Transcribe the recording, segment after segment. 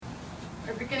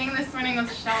We're beginning this morning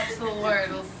with Shout to the Lord.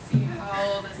 We'll see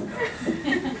how this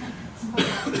goes.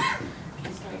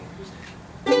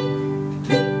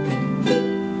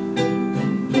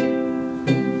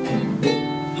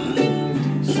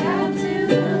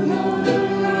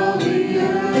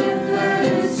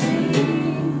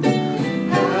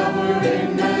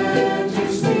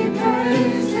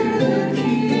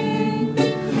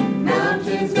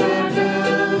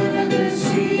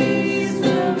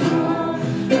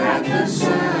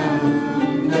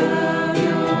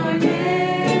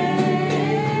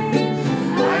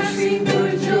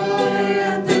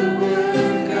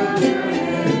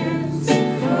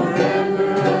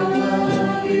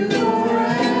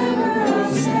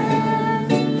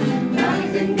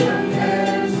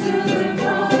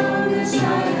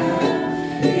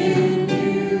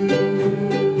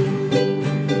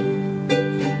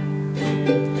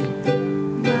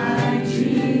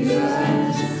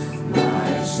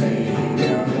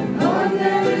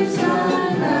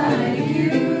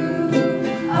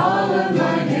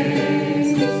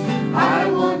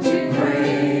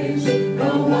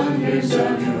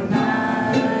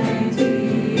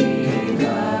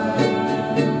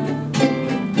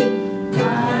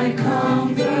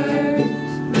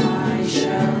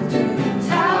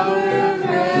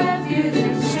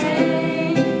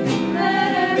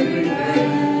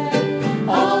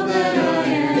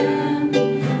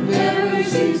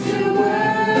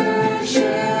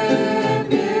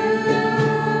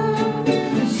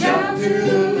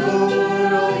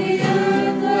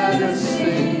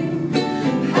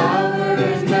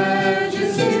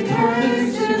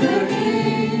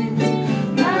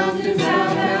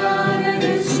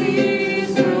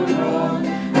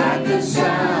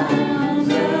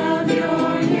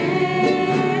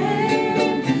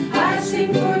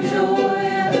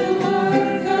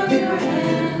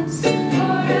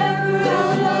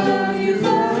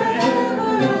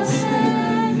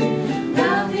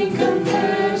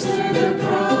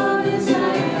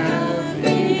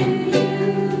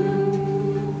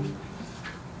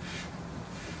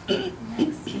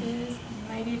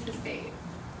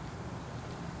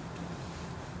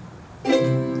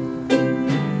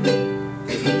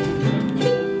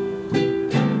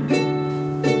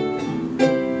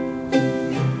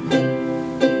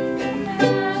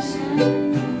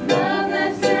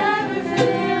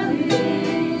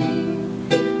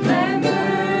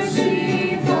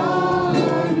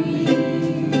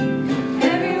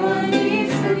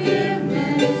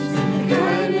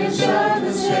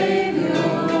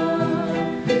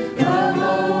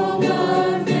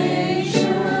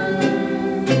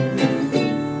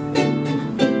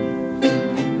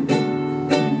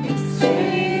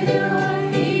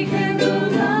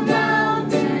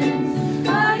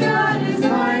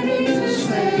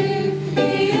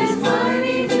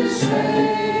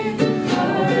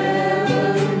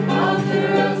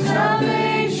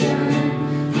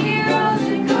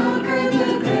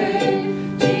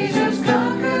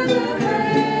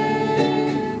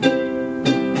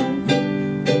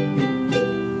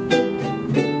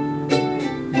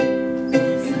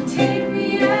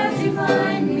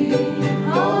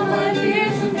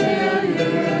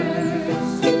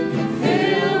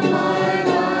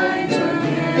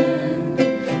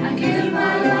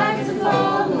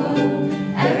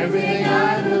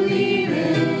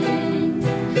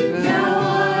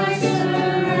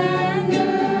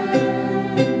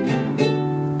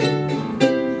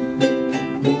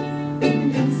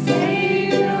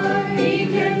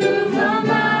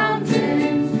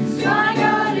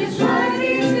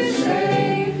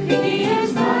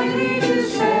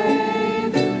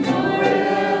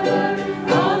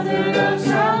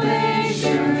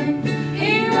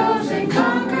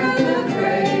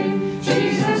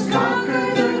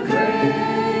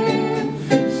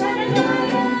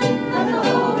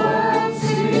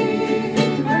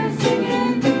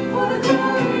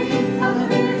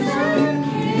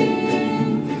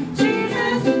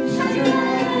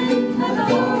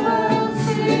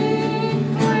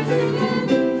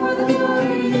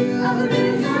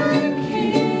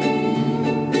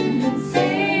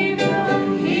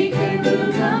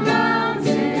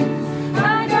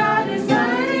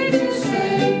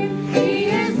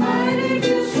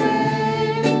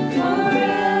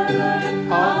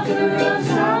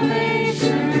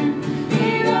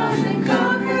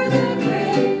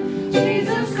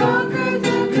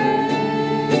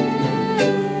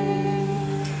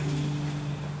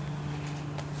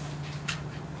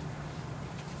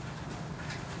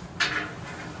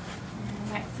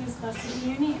 Blessed be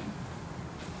your name.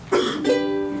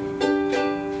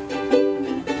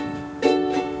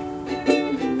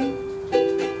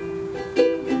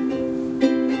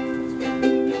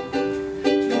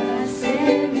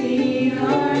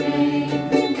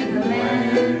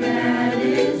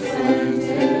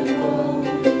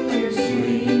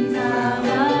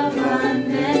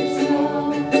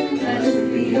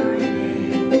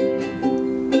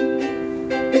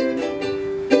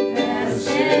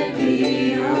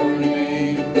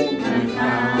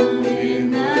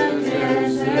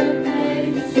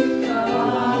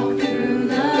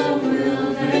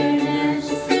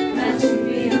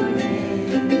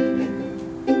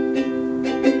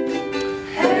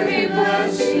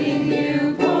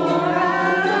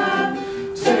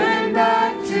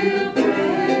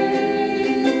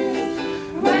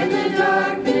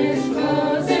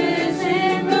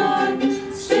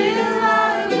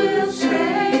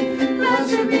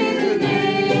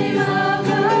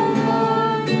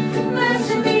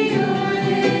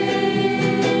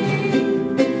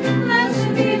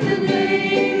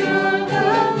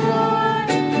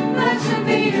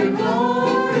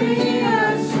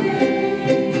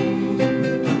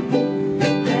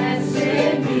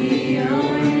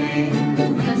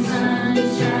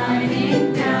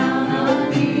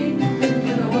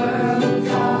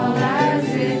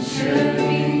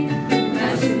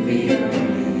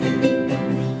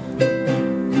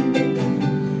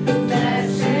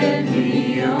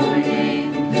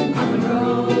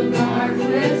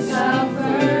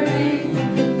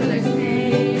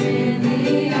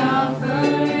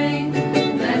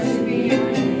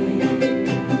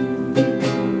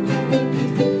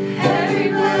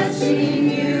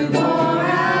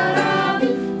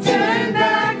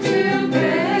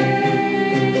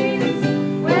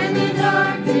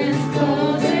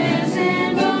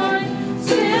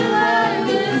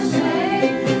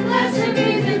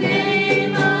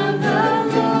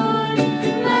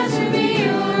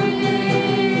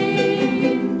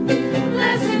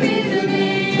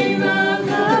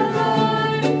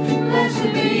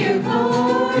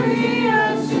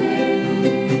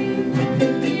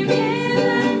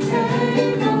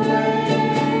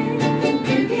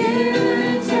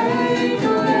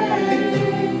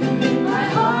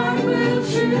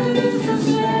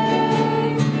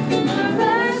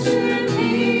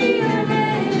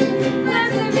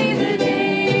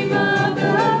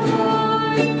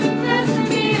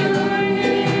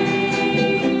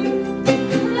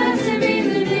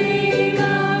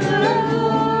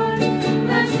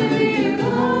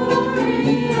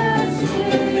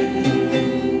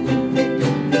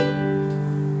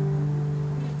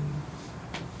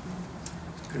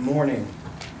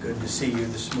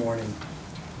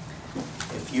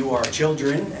 If you are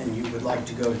children and you would like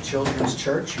to go to children's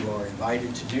church, you are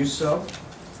invited to do so.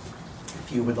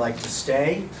 If you would like to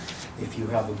stay, if you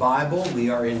have a Bible, we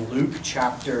are in Luke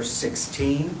chapter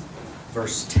 16,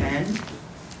 verse 10.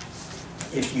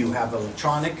 If you have an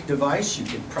electronic device, you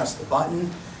can press the button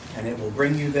and it will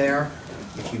bring you there.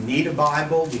 If you need a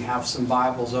Bible, we have some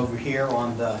Bibles over here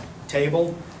on the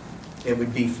table. It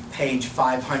would be page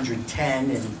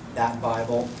 510 in that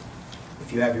Bible.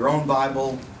 If you have your own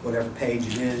Bible, whatever page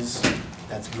it is,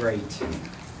 that's great.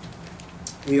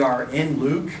 We are in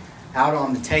Luke, out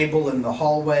on the table in the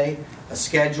hallway, a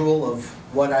schedule of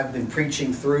what I've been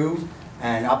preaching through,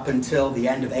 and up until the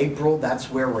end of April, that's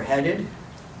where we're headed.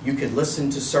 You could listen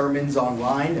to sermons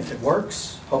online if it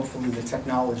works. Hopefully the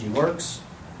technology works.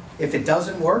 If it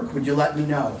doesn't work, would you let me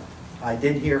know? I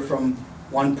did hear from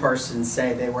one person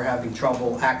say they were having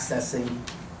trouble accessing,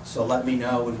 so let me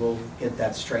know and we'll get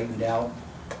that straightened out.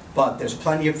 But there's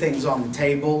plenty of things on the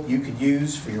table you could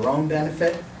use for your own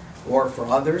benefit or for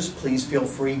others. Please feel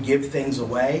free, give things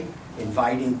away,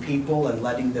 inviting people and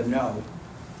letting them know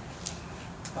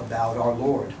about our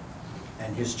Lord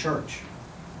and His church.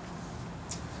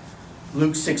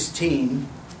 Luke 16,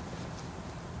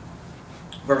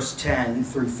 verse 10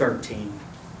 through 13.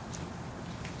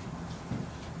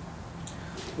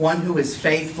 One who is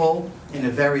faithful in a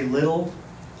very little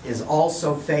is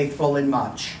also faithful in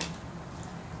much.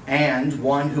 And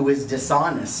one who is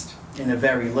dishonest in a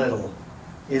very little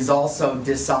is also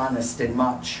dishonest in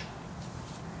much.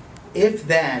 If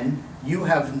then you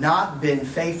have not been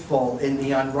faithful in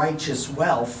the unrighteous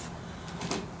wealth,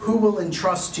 who will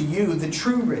entrust to you the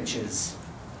true riches?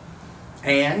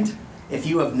 And if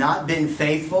you have not been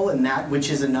faithful in that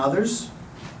which is another's,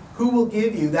 who will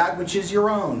give you that which is your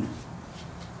own?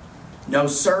 No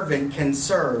servant can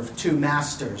serve two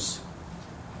masters,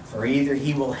 for either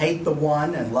he will hate the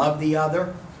one and love the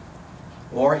other,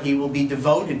 or he will be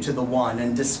devoted to the one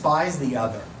and despise the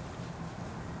other.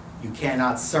 You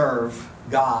cannot serve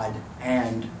God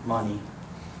and money.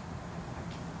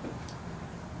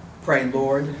 Pray,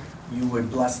 Lord, you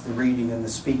would bless the reading and the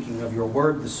speaking of your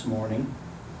word this morning.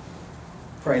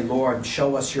 Pray, Lord,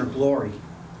 show us your glory.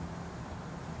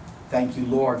 Thank you,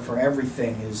 Lord, for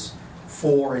everything is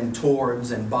for and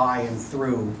towards and by and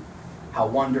through. How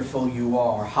wonderful you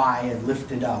are, high and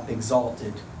lifted up,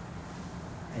 exalted.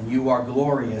 And you are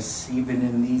glorious even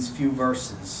in these few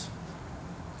verses.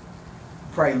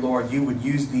 Pray, Lord, you would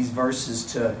use these verses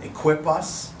to equip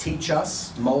us, teach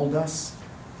us, mold us,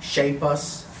 shape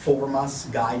us, form us,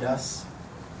 guide us.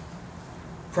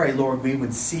 Pray, Lord, we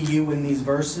would see you in these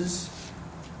verses.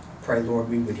 Pray, Lord,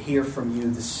 we would hear from you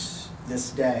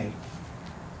this day.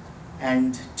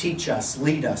 And teach us,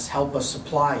 lead us, help us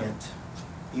apply it.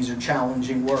 These are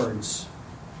challenging words,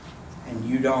 and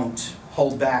you don't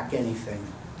hold back anything.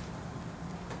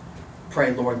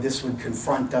 Pray, Lord, this would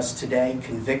confront us today,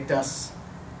 convict us,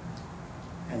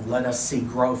 and let us see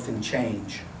growth and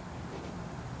change.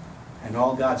 And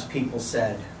all God's people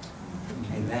said,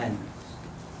 Amen.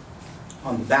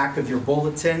 On the back of your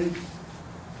bulletin,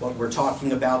 what we're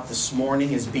talking about this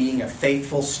morning is being a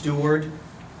faithful steward.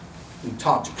 We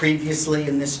talked previously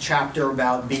in this chapter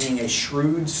about being a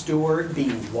shrewd steward,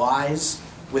 being wise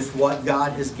with what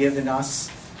God has given us.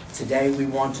 Today we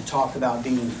want to talk about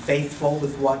being faithful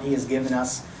with what He has given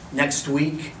us. Next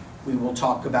week we will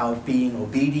talk about being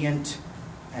obedient,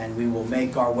 and we will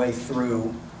make our way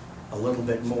through a little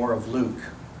bit more of Luke.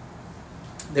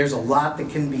 There's a lot that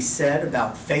can be said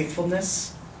about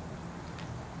faithfulness.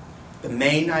 The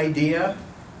main idea,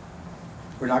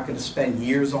 we're not going to spend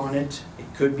years on it. It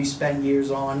could be spent years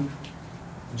on.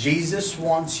 Jesus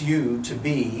wants you to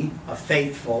be a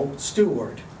faithful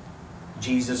steward.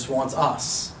 Jesus wants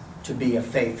us to be a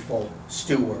faithful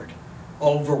steward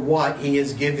over what He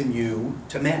has given you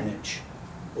to manage,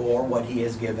 or what He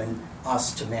has given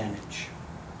us to manage.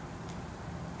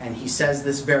 And He says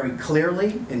this very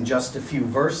clearly in just a few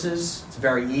verses. It's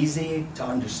very easy to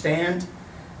understand.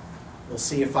 We'll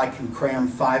see if I can cram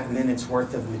 5 minutes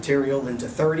worth of material into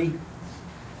 30.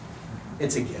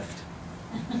 It's a gift.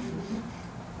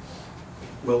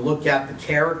 We'll look at the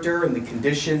character and the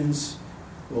conditions.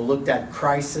 We'll look at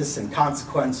crisis and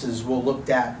consequences. We'll look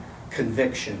at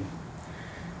conviction.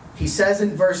 He says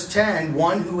in verse 10,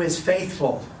 one who is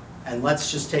faithful. And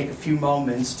let's just take a few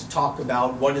moments to talk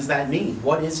about what does that mean?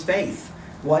 What is faith?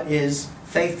 What is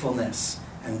faithfulness?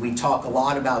 And we talk a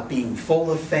lot about being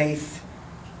full of faith.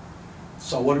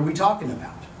 So what are we talking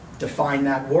about? Define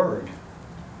that word.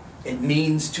 It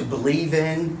means to believe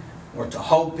in, or to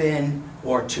hope in,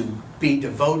 or to be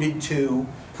devoted to,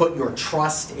 put your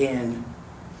trust in.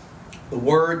 The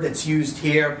word that's used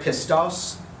here,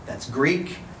 pistos, that's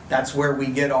Greek. That's where we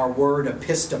get our word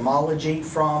epistemology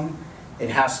from. It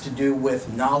has to do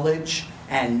with knowledge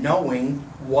and knowing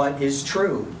what is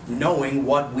true, knowing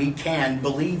what we can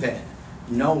believe in,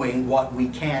 knowing what we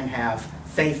can have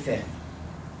faith in.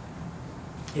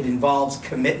 It involves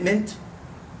commitment.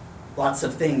 Lots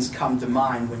of things come to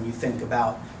mind when you think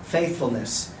about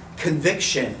faithfulness.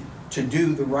 Conviction to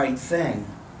do the right thing.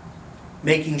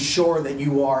 Making sure that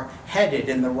you are headed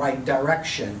in the right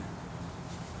direction.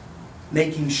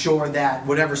 Making sure that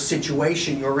whatever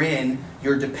situation you're in,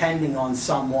 you're depending on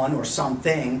someone or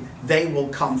something, they will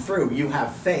come through. You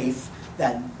have faith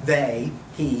that they,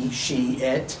 he, she,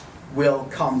 it, will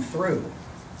come through.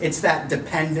 It's that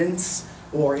dependence,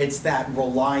 or it's that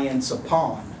reliance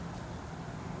upon.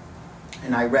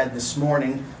 And I read this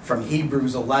morning from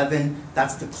Hebrews 11,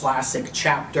 that's the classic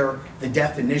chapter, the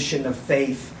definition of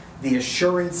faith, the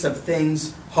assurance of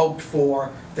things hoped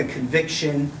for, the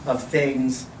conviction of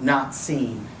things not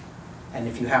seen. And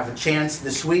if you have a chance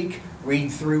this week,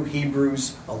 read through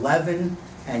Hebrews 11,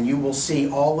 and you will see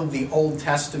all of the Old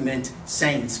Testament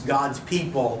saints, God's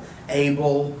people,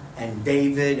 Abel and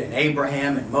David and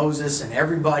Abraham and Moses and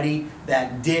everybody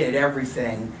that did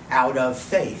everything out of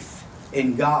faith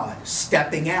in God,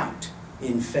 stepping out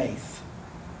in faith.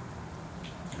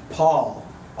 Paul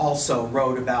also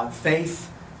wrote about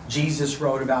faith. Jesus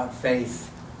wrote about faith.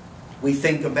 We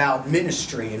think about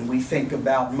ministry and we think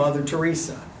about Mother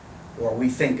Teresa, or we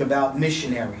think about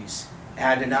missionaries,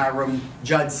 Adoniram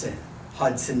Judson,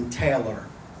 Hudson Taylor,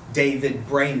 David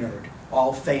Brainerd,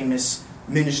 all famous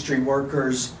ministry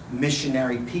workers,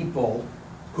 missionary people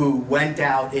who went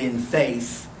out in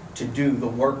faith to do the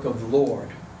work of the Lord.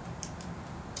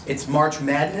 It's March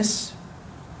Madness.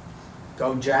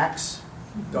 Go Jacks,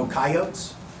 go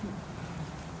Coyotes,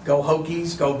 go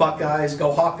Hokies, go Buckeyes,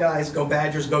 go Hawkeyes, go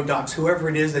Badgers, go Ducks, whoever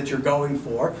it is that you're going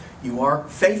for. You are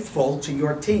faithful to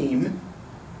your team.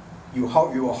 You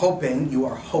are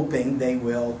hoping they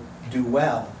will do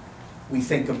well. We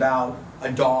think about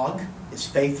a dog is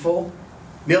faithful.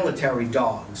 Military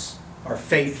dogs are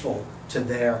faithful to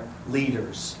their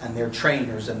leaders and their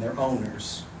trainers and their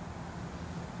owners.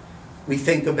 We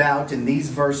think about, in these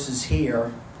verses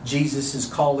here, Jesus is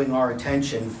calling our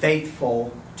attention,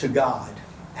 faithful to God.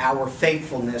 Our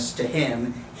faithfulness to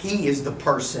Him. He is the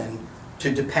person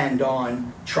to depend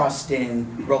on, trust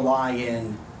in, rely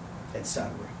in,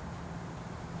 etc.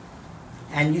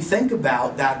 And you think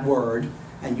about that word,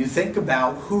 and you think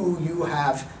about who you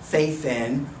have faith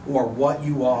in, or what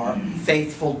you are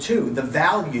faithful to, the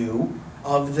value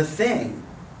of the thing.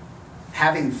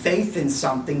 Having faith in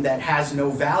something that has no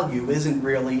value isn't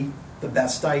really the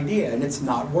best idea, and it's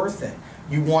not worth it.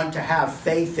 You want to have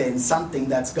faith in something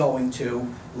that's going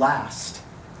to last.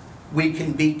 We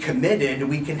can be committed,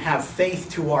 we can have faith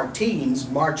to our teams,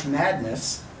 March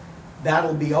Madness,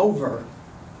 that'll be over.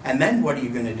 And then what are you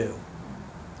going to do?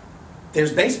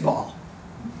 There's baseball.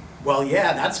 Well,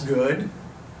 yeah, that's good.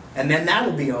 And then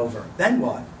that'll be over. Then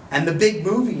what? And the big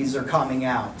movies are coming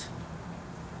out.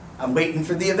 I'm waiting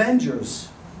for the Avengers.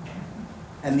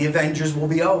 And the Avengers will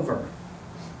be over.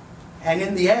 And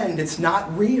in the end, it's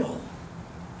not real.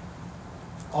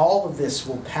 All of this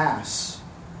will pass.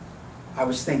 I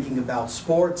was thinking about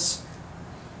sports.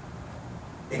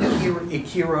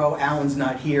 Ichiro, Alan's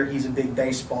not here, he's a big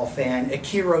baseball fan.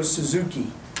 Ichiro Suzuki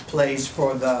plays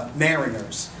for the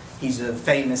Mariners. He's a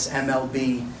famous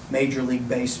MLB, Major League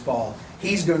Baseball.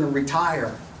 He's going to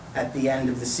retire at the end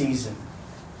of the season.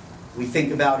 We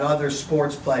think about other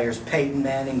sports players, Peyton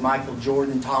Manning, Michael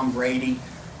Jordan, Tom Brady.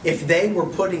 If they were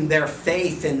putting their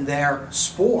faith in their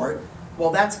sport,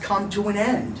 well, that's come to an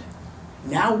end.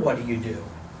 Now what do you do?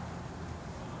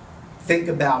 Think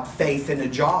about faith in a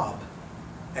job.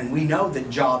 And we know that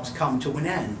jobs come to an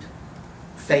end.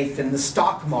 Faith in the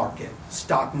stock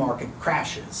market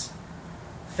crashes.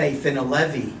 Faith in a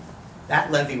levee, that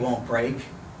levee won't break.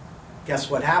 Guess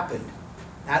what happened?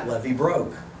 That levee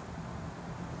broke.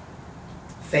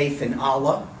 Faith in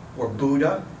Allah or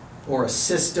Buddha or a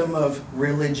system of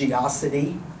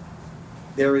religiosity.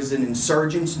 There is an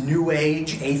insurgence, New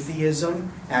Age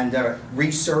atheism, and a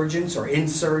resurgence or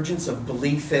insurgence of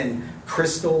belief in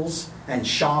crystals and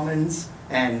shamans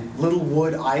and little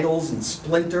wood idols and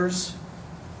splinters.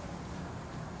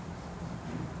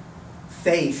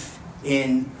 Faith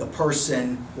in the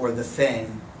person or the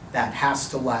thing that has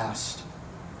to last.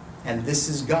 And this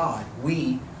is God.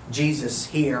 We, Jesus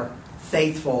here,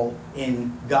 faithful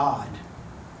in God.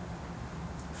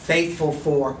 Faithful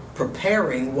for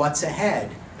preparing what's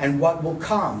ahead and what will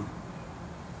come.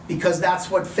 Because that's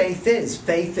what faith is.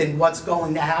 Faith in what's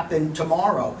going to happen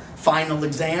tomorrow. Final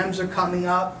exams are coming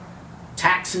up.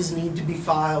 Taxes need to be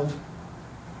filed.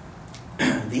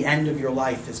 The end of your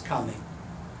life is coming.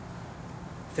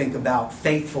 Think about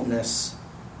faithfulness,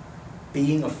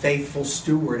 being a faithful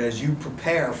steward as you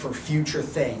prepare for future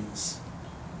things.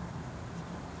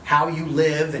 How you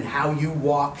live and how you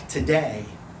walk today,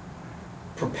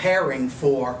 preparing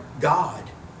for God,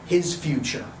 His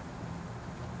future.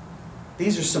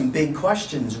 These are some big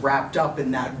questions wrapped up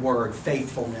in that word,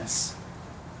 faithfulness.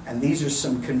 And these are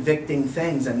some convicting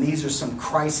things, and these are some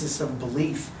crisis of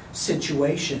belief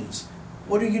situations.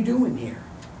 What are you doing here?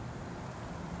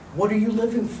 What are you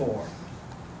living for?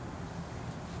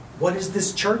 What is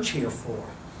this church here for?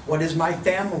 What is my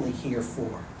family here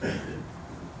for?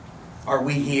 Are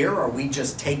we here? Are we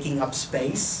just taking up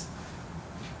space?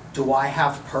 Do I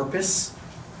have purpose?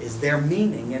 Is there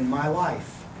meaning in my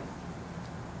life?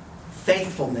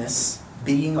 Faithfulness,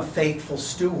 being a faithful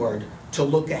steward, to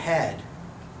look ahead.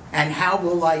 And how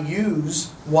will I use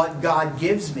what God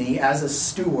gives me as a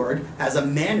steward, as a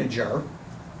manager,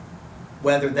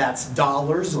 whether that's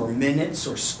dollars or minutes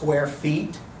or square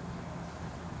feet?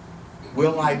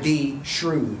 Will I be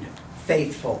shrewd,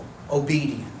 faithful,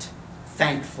 obedient,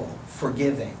 thankful,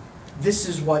 forgiving? This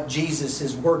is what Jesus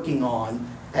is working on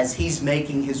as He's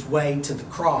making His way to the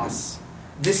cross.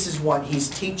 This is what He's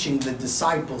teaching the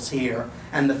disciples here,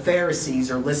 and the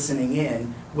Pharisees are listening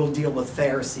in. We'll deal with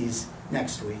Pharisees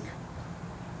next week.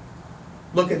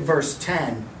 Look at verse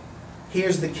 10.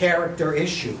 Here's the character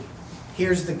issue.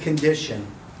 Here's the condition.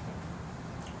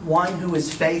 One who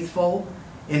is faithful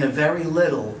in a very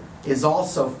little is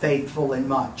also faithful in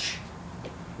much.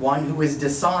 One who is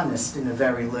dishonest in a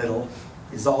very little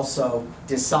is also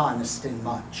dishonest in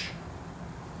much.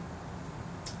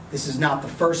 This is not the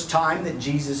first time that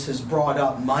Jesus has brought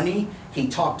up money. He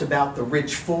talked about the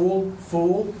rich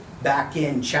fool back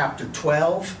in chapter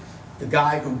 12. The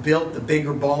guy who built the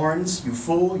bigger barns. You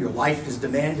fool, your life is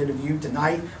demanded of you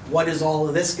tonight. What is all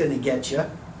of this going to get you?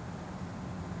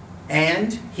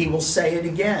 And he will say it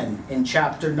again in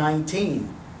chapter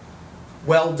 19.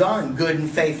 Well done, good and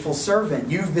faithful servant.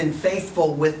 You've been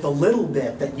faithful with the little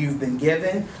bit that you've been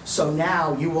given, so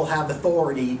now you will have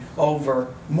authority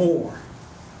over more.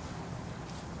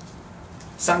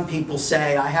 Some people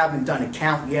say, I haven't done a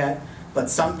count yet, but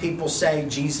some people say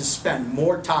Jesus spent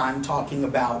more time talking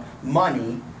about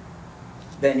money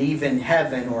than even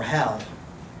heaven or hell.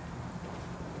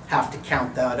 Have to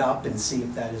count that up and see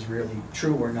if that is really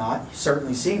true or not. It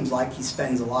certainly seems like he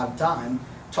spends a lot of time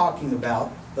talking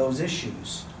about those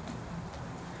issues.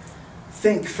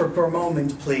 Think for a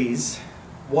moment, please.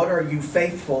 What are you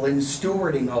faithful in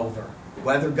stewarding over?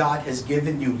 Whether God has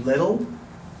given you little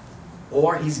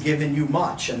or He's given you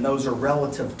much, and those are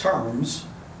relative terms.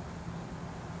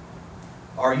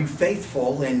 Are you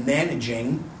faithful in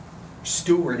managing,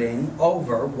 stewarding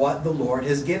over what the Lord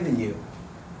has given you?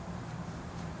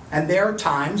 And there are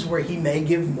times where He may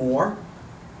give more.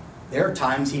 There are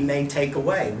times He may take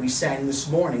away. We sang this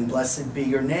morning, blessed be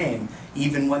your name.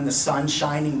 Even when the sun's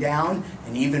shining down,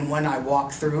 and even when I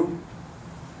walk through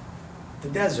the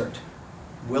desert,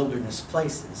 wilderness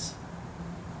places.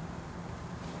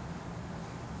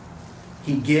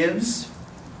 He gives,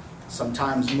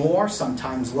 sometimes more,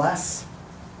 sometimes less.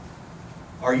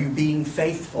 Are you being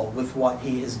faithful with what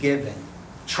He has given?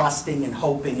 Trusting and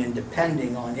hoping and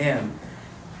depending on Him.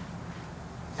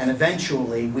 And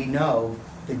eventually, we know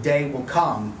the day will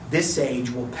come. This age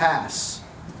will pass.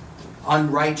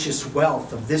 Unrighteous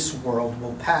wealth of this world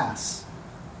will pass.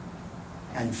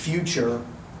 And future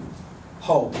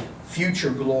hope,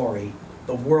 future glory,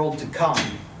 the world to come,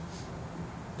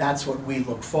 that's what we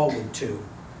look forward to.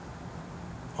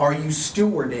 Are you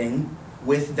stewarding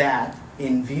with that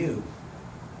in view?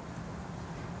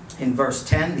 In verse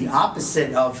 10, the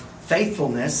opposite of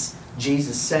faithfulness,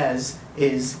 Jesus says,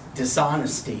 is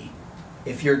dishonesty.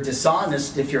 If you're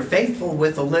dishonest, if you're faithful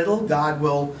with a little, God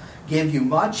will give you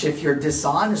much. If you're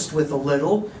dishonest with a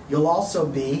little, you'll also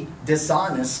be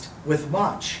dishonest with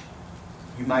much.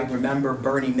 You might remember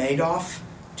Bernie Madoff,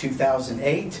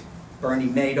 2008. Bernie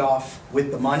Madoff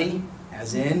with the money,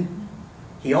 as in,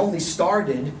 he only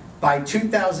started by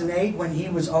 2008 when he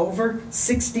was over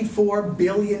 $64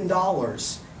 billion.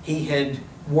 He had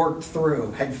worked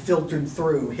through, had filtered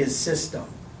through his system.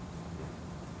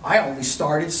 I only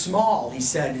started small, he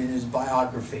said in his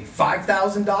biography.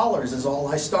 $5,000 is all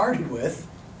I started with.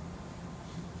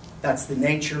 That's the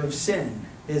nature of sin,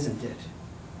 isn't it?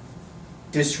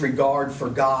 Disregard for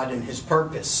God and His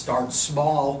purpose. Starts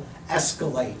small,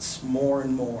 escalates more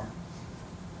and more.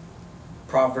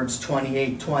 Proverbs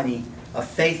 28:20, a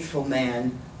faithful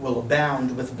man will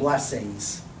abound with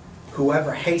blessings.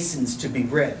 Whoever hastens to be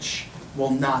rich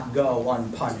will not go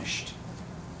unpunished.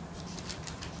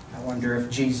 I wonder if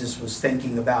Jesus was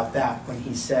thinking about that when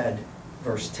he said,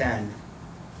 verse 10.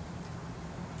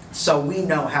 So we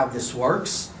know how this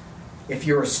works. If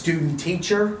you're a student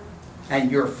teacher and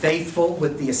you're faithful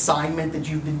with the assignment that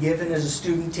you've been given as a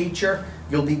student teacher,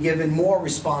 you'll be given more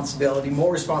responsibility.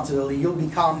 You'll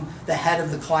become the head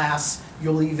of the class.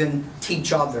 You'll even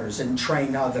teach others and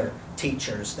train other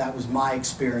teachers. That was my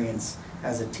experience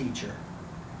as a teacher.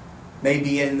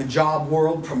 Maybe in the job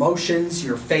world, promotions,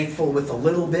 you're faithful with a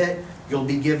little bit, you'll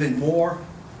be given more.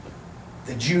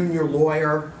 The junior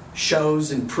lawyer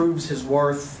shows and proves his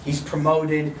worth. He's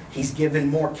promoted. He's given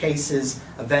more cases.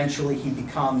 Eventually, he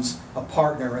becomes a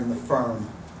partner in the firm.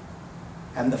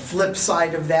 And the flip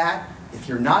side of that, if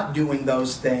you're not doing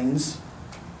those things,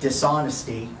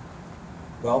 dishonesty,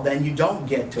 well, then you don't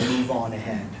get to move on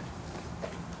ahead.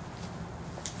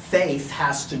 Faith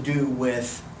has to do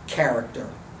with character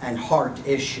and heart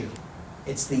issue.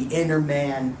 It's the inner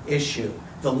man issue.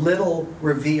 The little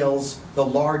reveals the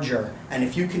larger. And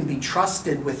if you can be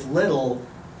trusted with little,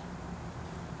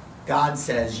 God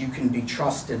says you can be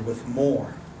trusted with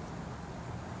more.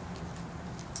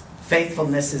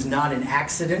 Faithfulness is not an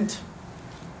accident.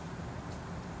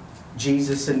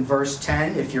 Jesus in verse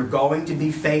 10, if you're going to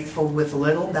be faithful with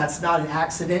little, that's not an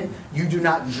accident. You do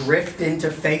not drift into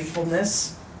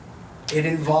faithfulness. It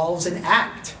involves an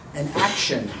act, an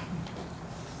action.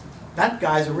 That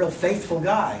guy's a real faithful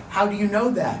guy. How do you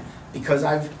know that? Because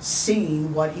I've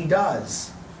seen what he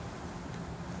does.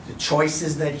 The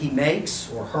choices that he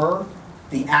makes, or her,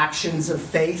 the actions of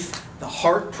faith, the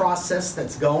heart process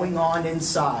that's going on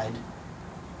inside.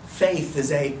 Faith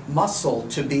is a muscle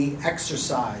to be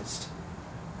exercised.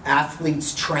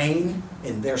 Athletes train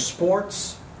in their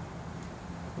sports.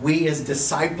 We as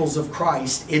disciples of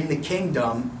Christ in the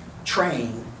kingdom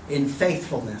train in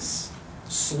faithfulness.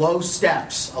 Slow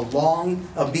steps, a long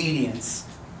obedience,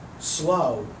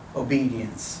 slow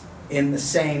obedience in the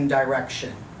same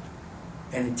direction.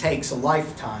 And it takes a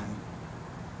lifetime.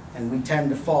 And we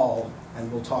tend to fall,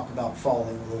 and we'll talk about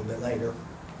falling a little bit later.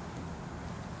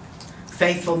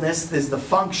 Faithfulness is the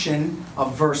function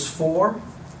of verse 4.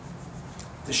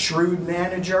 The shrewd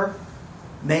manager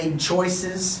made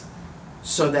choices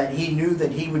so that he knew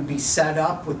that he would be set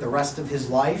up with the rest of his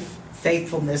life.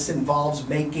 Faithfulness involves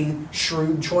making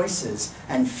shrewd choices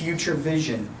and future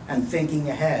vision and thinking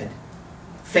ahead.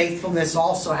 Faithfulness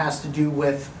also has to do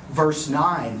with verse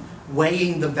 9,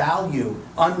 weighing the value,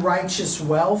 unrighteous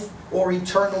wealth or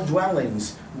eternal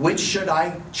dwellings. Which should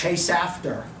I chase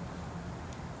after?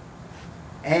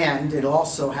 And it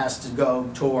also has to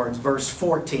go towards verse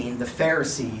 14, the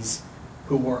Pharisees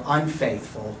who were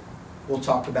unfaithful. We'll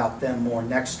talk about them more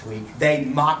next week. They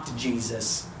mocked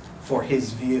Jesus for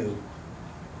his view.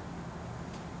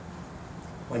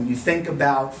 When you think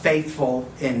about faithful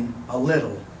in a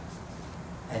little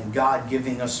and God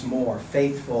giving us more,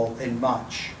 faithful in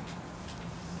much.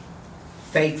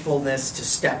 Faithfulness to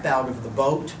step out of the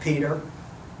boat, Peter.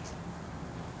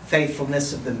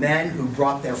 Faithfulness of the men who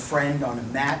brought their friend on a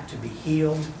mat to be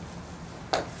healed.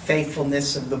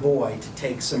 Faithfulness of the boy to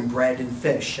take some bread and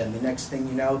fish, and the next thing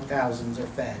you know, thousands are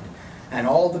fed. And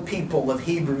all the people of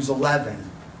Hebrews 11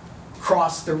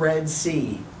 cross the Red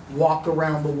Sea, walk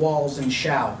around the walls and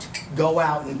shout, go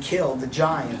out and kill the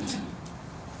giant.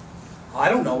 I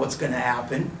don't know what's going to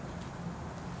happen.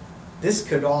 This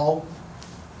could all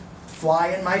fly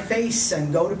in my face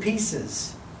and go to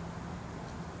pieces.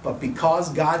 But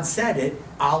because God said it,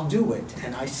 I'll do it,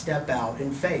 and I step out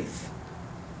in faith.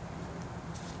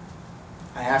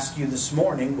 I asked you this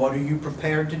morning, what are you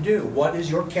prepared to do? What is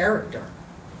your character?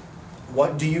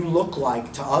 What do you look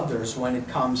like to others when it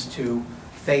comes to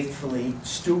faithfully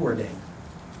stewarding?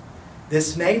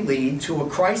 This may lead to a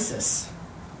crisis,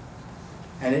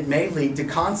 and it may lead to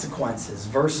consequences.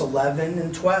 Verse 11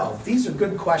 and 12. These are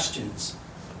good questions.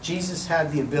 Jesus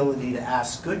had the ability to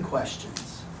ask good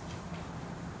questions.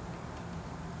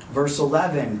 Verse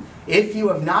 11, if you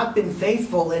have not been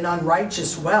faithful in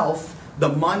unrighteous wealth, the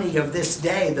money of this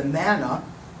day, the manna,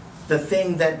 the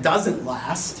thing that doesn't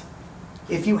last,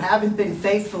 if you haven't been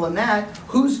faithful in that,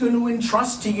 who's going to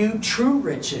entrust to you true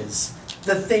riches?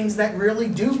 The things that really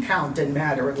do count and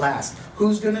matter at last.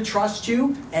 Who's going to trust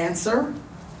you? Answer,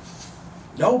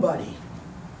 nobody.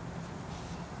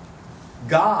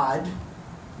 God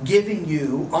giving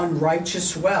you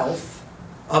unrighteous wealth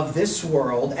of this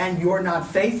world, and you're not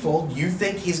faithful, you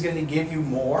think he's going to give you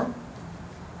more?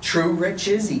 True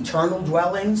riches, eternal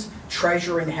dwellings,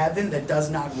 treasure in heaven that does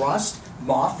not rust,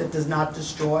 moth that does not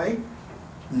destroy?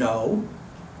 No.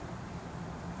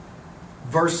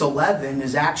 verse 11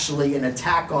 is actually an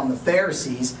attack on the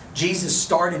Pharisees. Jesus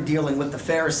started dealing with the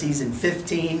Pharisees in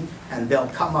 15, and they'll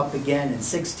come up again in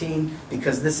 16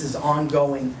 because this is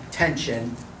ongoing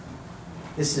tension.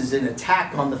 This is an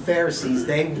attack on the Pharisees.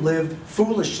 They lived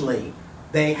foolishly.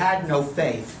 They had no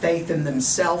faith. Faith in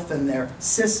themselves and their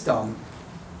system,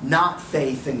 not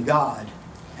faith in God.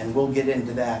 And we'll get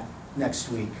into that next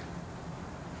week.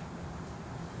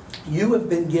 You have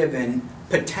been given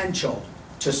potential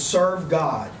to serve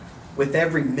God with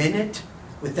every minute,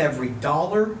 with every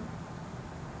dollar,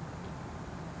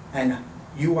 and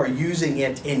you are using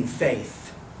it in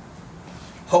faith.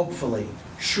 Hopefully,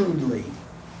 shrewdly,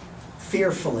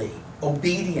 fearfully,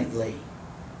 obediently.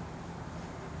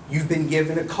 You've been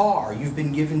given a car, you've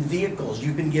been given vehicles,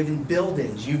 you've been given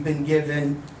buildings, you've been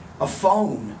given a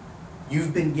phone,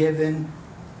 you've been given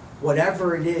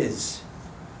whatever it is.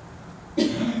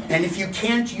 And if you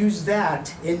can't use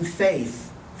that in faith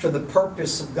for the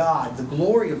purpose of God, the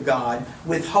glory of God,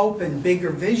 with hope and bigger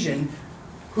vision,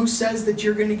 who says that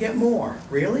you're going to get more?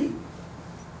 Really?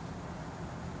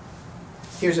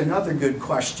 Here's another good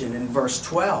question in verse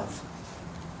 12.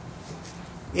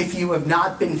 If you have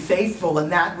not been faithful in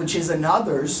that which is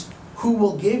another's, who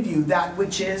will give you that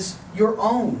which is your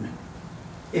own?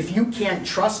 If you can't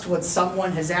trust what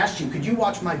someone has asked you, could you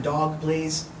watch my dog,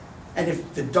 please? And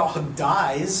if the dog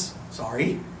dies,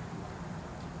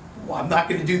 well, I'm not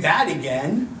going to do that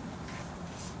again.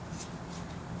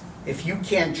 If you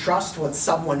can't trust what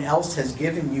someone else has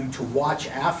given you to watch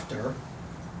after,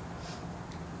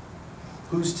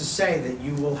 who's to say that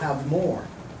you will have more?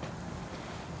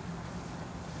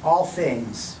 All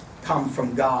things come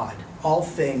from God. All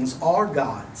things are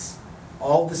God's.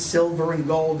 All the silver and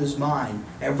gold is mine.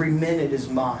 Every minute is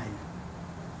mine.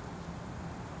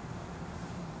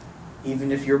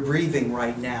 Even if you're breathing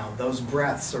right now, those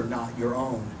breaths are not your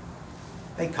own.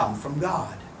 They come from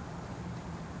God.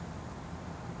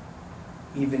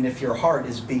 Even if your heart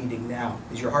is beating now.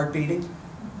 Is your heart beating?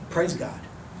 Praise God.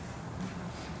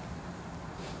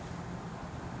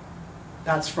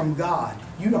 That's from God.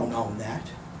 You don't own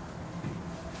that.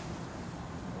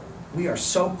 We are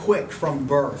so quick from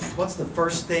birth. What's the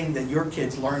first thing that your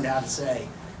kids learned how to say?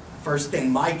 First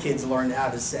thing my kids learned how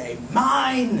to say,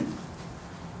 mine!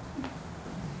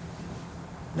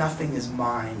 Nothing is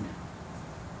mine.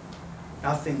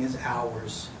 Nothing is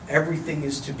ours. Everything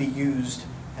is to be used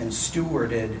and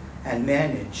stewarded and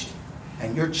managed.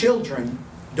 And your children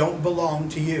don't belong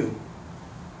to you.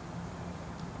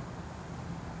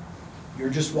 You're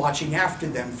just watching after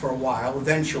them for a while.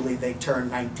 Eventually they turn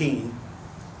 19.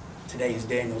 Today is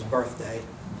Daniel's birthday.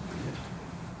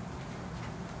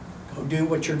 Go do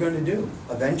what you're going to do.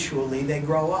 Eventually they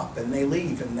grow up and they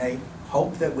leave, and they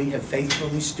hope that we have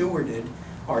faithfully stewarded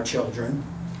our children.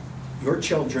 Your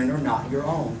children are not your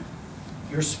own.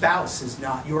 Your spouse is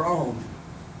not your own.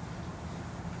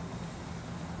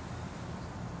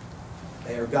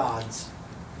 They are God's.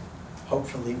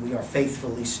 Hopefully we are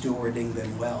faithfully stewarding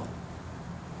them well.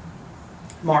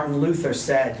 Martin Luther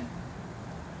said,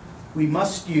 "We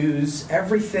must use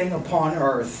everything upon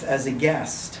earth as a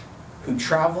guest who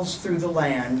travels through the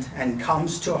land and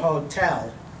comes to a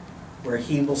hotel where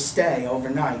he will stay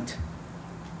overnight.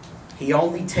 He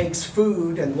only takes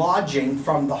food and lodging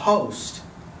from the host.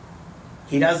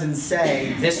 He doesn't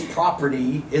say, 'This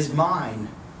property is mine.'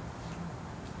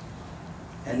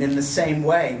 And in the same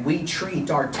way, we treat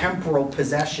our temporal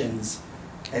possessions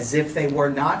as if they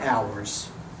were not ours.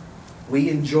 We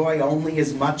enjoy only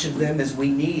as much of them as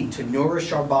we need to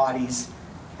nourish our bodies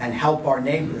and help our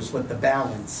neighbors with the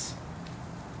balance.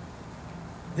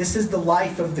 This is the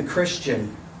life of the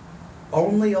Christian,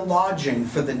 only a lodging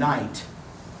for the night.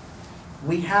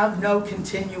 We have no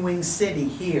continuing city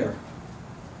here.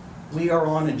 We are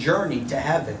on a journey to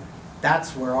heaven.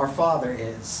 That's where our Father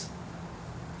is.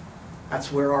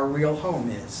 That's where our real home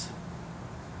is.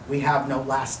 We have no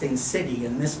lasting city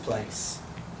in this place.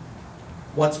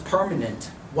 What's permanent?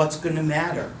 What's going to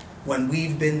matter? When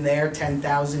we've been there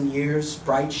 10,000 years,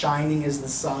 bright shining as the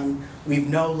sun, we've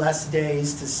no less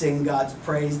days to sing God's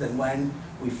praise than when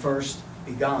we first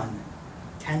begun.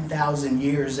 10,000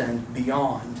 years and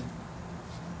beyond.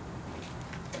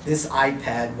 This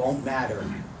iPad won't matter.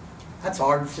 That's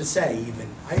hard to say even.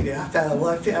 I have a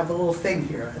little thing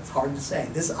here. It's hard to say.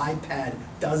 This iPad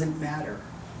doesn't matter.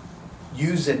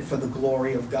 Use it for the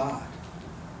glory of God.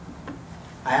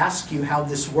 I ask you how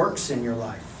this works in your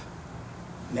life.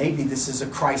 Maybe this is a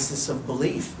crisis of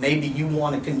belief. Maybe you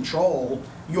want to control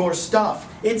your stuff.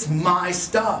 It's my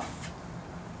stuff.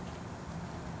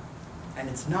 And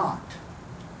it's not.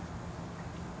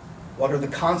 What are the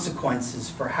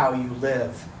consequences for how you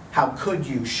live? How could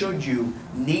you, should you,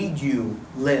 need you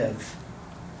live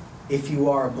if you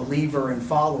are a believer and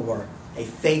follower, a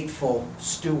faithful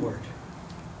steward?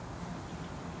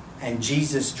 And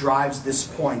Jesus drives this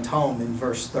point home in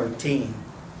verse 13.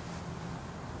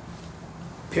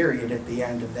 Period at the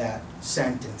end of that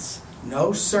sentence.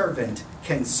 No servant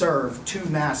can serve two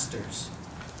masters,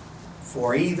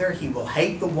 for either he will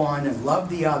hate the one and love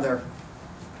the other,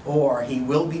 or he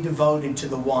will be devoted to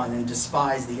the one and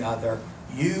despise the other.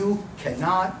 You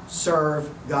cannot serve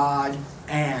God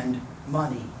and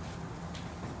money.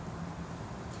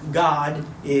 God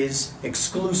is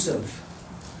exclusive.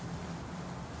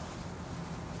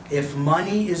 If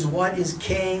money is what is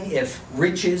king, if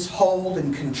riches hold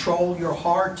and control your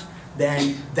heart,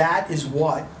 then that is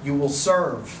what you will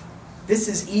serve. This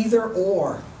is either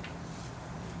or.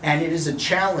 And it is a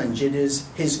challenge. It is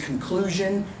his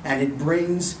conclusion, and it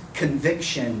brings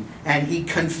conviction. And he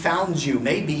confounds you.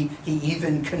 Maybe he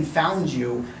even confounds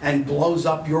you and blows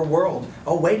up your world.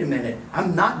 Oh, wait a minute.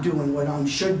 I'm not doing what I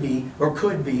should be or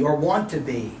could be or want to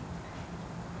be.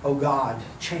 Oh, God,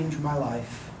 change my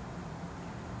life.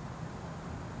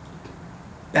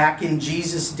 Back in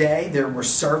Jesus' day, there were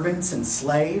servants and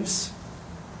slaves.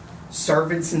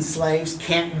 Servants and slaves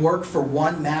can't work for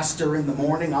one master in the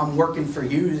morning. I'm working for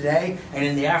you today, and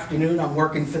in the afternoon I'm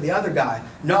working for the other guy.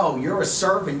 No, you're a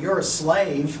servant, you're a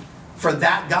slave for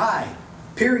that guy.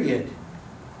 Period.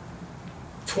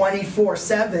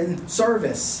 24/7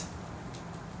 service.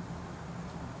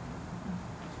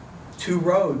 Two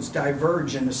roads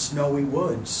diverge in a snowy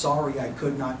wood. Sorry, I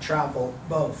could not travel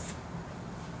both.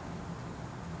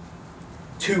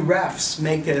 Two refs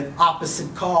make an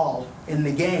opposite call in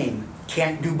the game.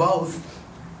 Can't do both.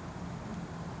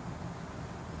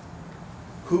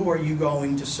 Who are you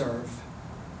going to serve?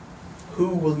 Who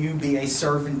will you be a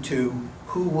servant to?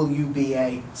 Who will you be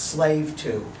a slave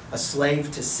to? A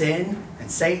slave to sin and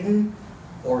Satan,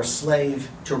 or a slave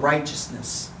to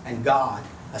righteousness and God?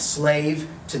 A slave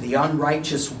to the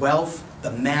unrighteous wealth,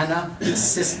 the manna, the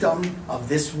system of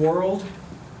this world,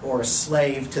 or a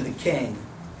slave to the King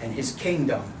and his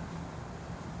kingdom?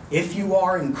 If you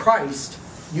are in Christ,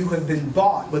 you have been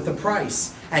bought with a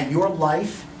price, and your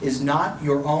life is not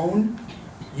your own.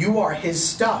 You are his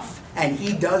stuff, and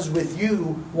he does with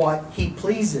you what he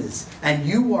pleases, and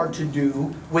you are to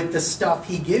do with the stuff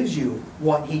he gives you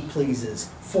what he pleases,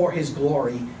 for his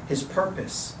glory, his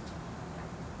purpose.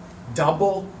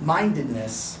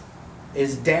 Double-mindedness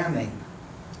is damning.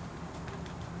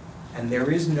 And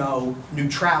there is no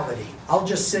neutrality. I'll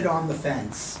just sit on the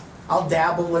fence. I'll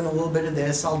dabble in a little bit of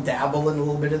this. I'll dabble in a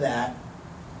little bit of that.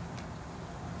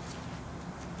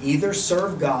 Either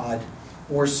serve God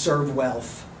or serve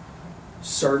wealth.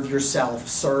 Serve yourself.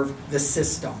 Serve the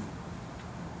system.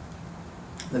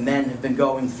 The men have been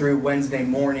going through Wednesday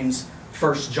mornings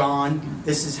 1 John.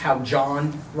 This is how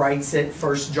John writes it.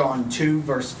 1 John 2,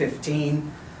 verse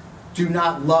 15. Do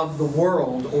not love the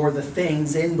world or the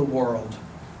things in the world.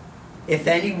 If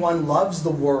anyone loves the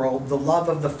world, the love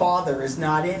of the Father is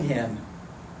not in him.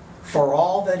 For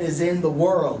all that is in the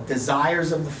world,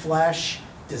 desires of the flesh,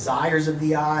 desires of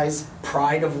the eyes,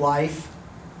 pride of life,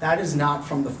 that is not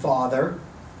from the Father.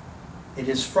 It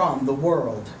is from the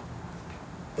world.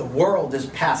 The world is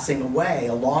passing away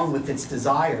along with its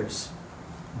desires.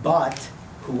 But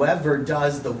whoever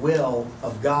does the will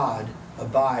of God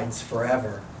abides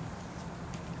forever.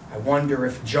 I wonder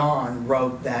if John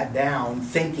wrote that down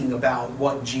thinking about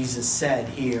what Jesus said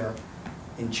here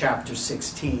in chapter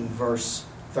 16, verse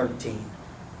 13.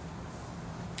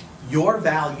 Your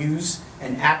values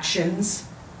and actions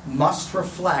must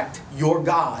reflect your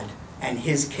God and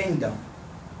his kingdom.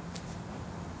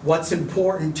 What's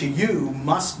important to you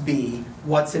must be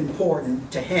what's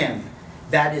important to him.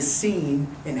 That is seen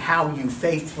in how you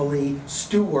faithfully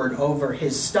steward over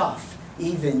his stuff,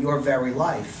 even your very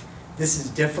life. This is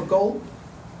difficult.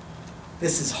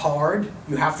 This is hard.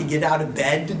 You have to get out of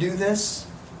bed to do this.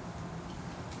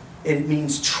 It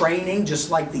means training,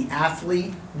 just like the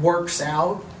athlete works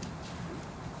out.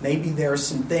 Maybe there are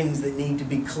some things that need to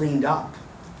be cleaned up.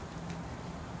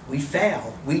 We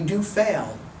fail. We do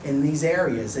fail in these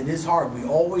areas. It is hard. We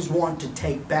always want to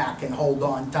take back and hold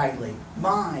on tightly.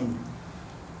 Mine.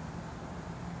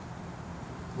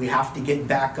 We have to get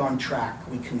back on track.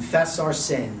 We confess our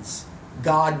sins.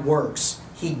 God works.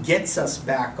 He gets us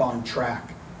back on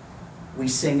track. We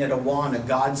sing at Awana,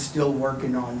 God's still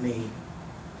working on me.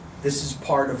 This is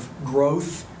part of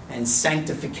growth and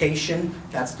sanctification.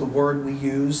 That's the word we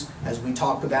use as we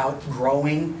talk about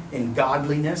growing in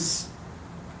godliness.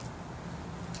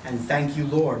 And thank you,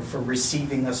 Lord, for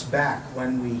receiving us back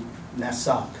when we mess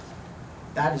up.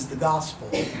 That is the gospel.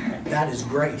 That is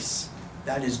grace.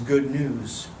 That is good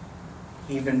news,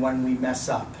 even when we mess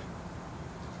up.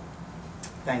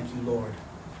 Thank you, Lord.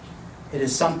 It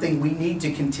is something we need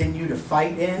to continue to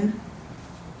fight in.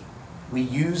 We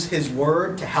use His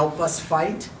Word to help us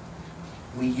fight.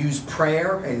 We use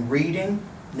prayer and reading.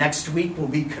 Next week will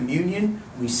be communion.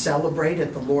 We celebrate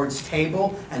at the Lord's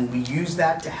table, and we use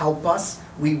that to help us.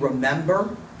 We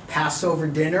remember Passover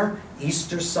dinner,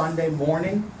 Easter Sunday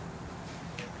morning,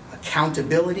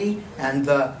 accountability, and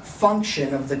the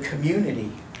function of the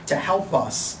community to help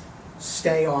us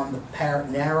stay on the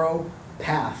narrow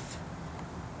path.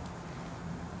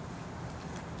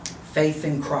 Faith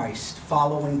in Christ,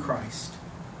 following Christ.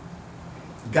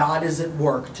 God is at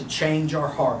work to change our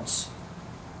hearts.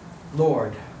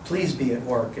 Lord, please be at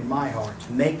work in my heart.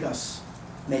 Make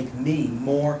me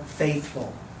more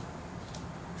faithful.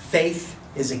 Faith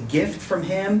is a gift from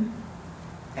Him,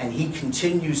 and He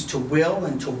continues to will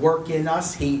and to work in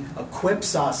us. He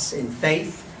equips us in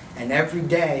faith, and every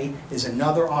day is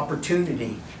another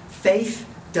opportunity. Faith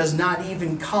does not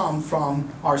even come from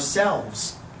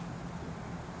ourselves.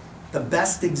 The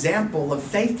best example of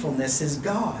faithfulness is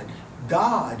God.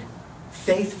 God,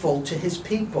 faithful to His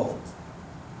people.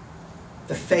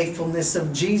 The faithfulness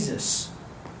of Jesus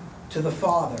to the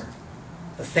Father.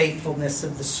 The faithfulness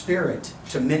of the Spirit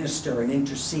to minister and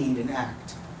intercede and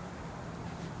act.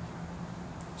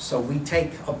 So we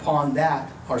take upon that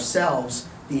ourselves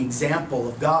the example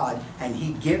of God, and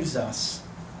He gives us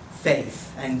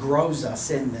faith and grows us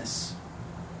in this.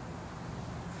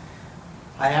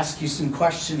 I asked you some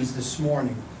questions this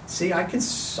morning. See, I could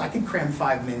cram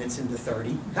 5 minutes into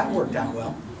 30. That worked out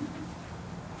well.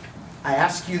 I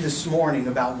asked you this morning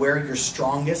about where you're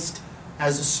strongest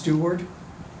as a steward.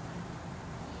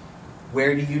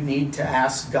 Where do you need to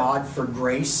ask God for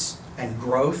grace and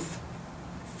growth,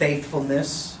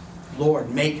 faithfulness?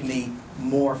 Lord, make me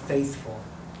more faithful.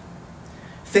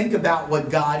 Think about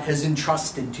what God has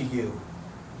entrusted to you.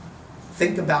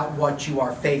 Think about what you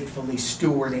are faithfully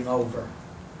stewarding over.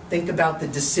 Think about the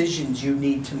decisions you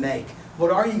need to make. What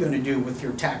are you going to do with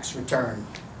your tax return?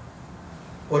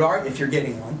 If you're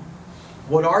getting one?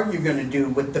 What are you going to do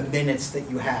with the minutes that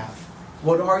you have?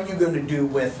 What are you going to do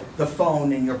with the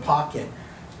phone in your pocket?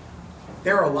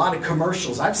 There are a lot of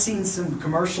commercials. I've seen some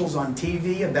commercials on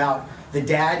TV about the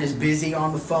dad is busy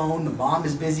on the phone, the mom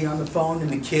is busy on the phone, and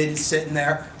the kid is sitting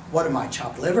there. What am I,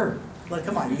 chopped liver? Like,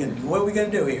 come on, what are we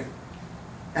going to do here?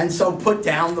 And so put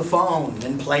down the phone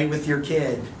and play with your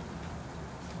kid.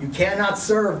 You cannot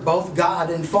serve both God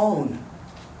and phone.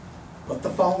 Put the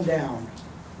phone down.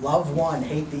 Love one,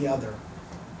 hate the other.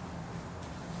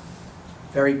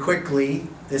 Very quickly,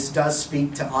 this does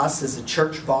speak to us as a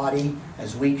church body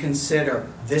as we consider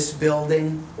this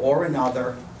building or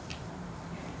another.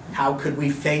 How could we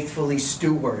faithfully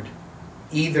steward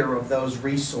either of those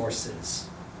resources,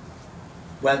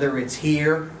 whether it's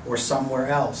here or somewhere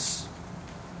else?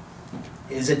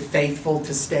 Is it faithful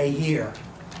to stay here?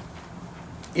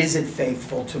 Is it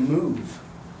faithful to move?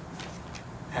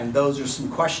 And those are some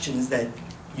questions that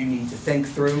you need to think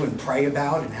through and pray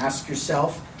about and ask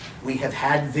yourself. We have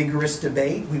had vigorous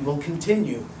debate. We will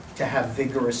continue to have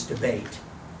vigorous debate.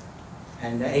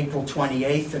 And April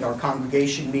 28th at our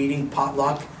congregation meeting,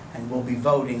 potluck, and we'll be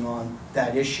voting on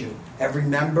that issue. Every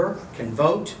member can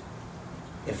vote.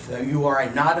 If you are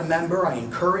not a member, I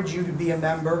encourage you to be a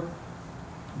member.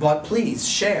 But please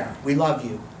share. We love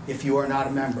you if you are not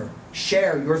a member.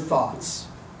 Share your thoughts.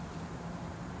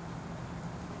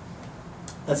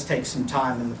 Let's take some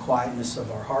time in the quietness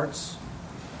of our hearts.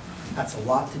 That's a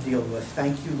lot to deal with.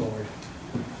 Thank you, Lord.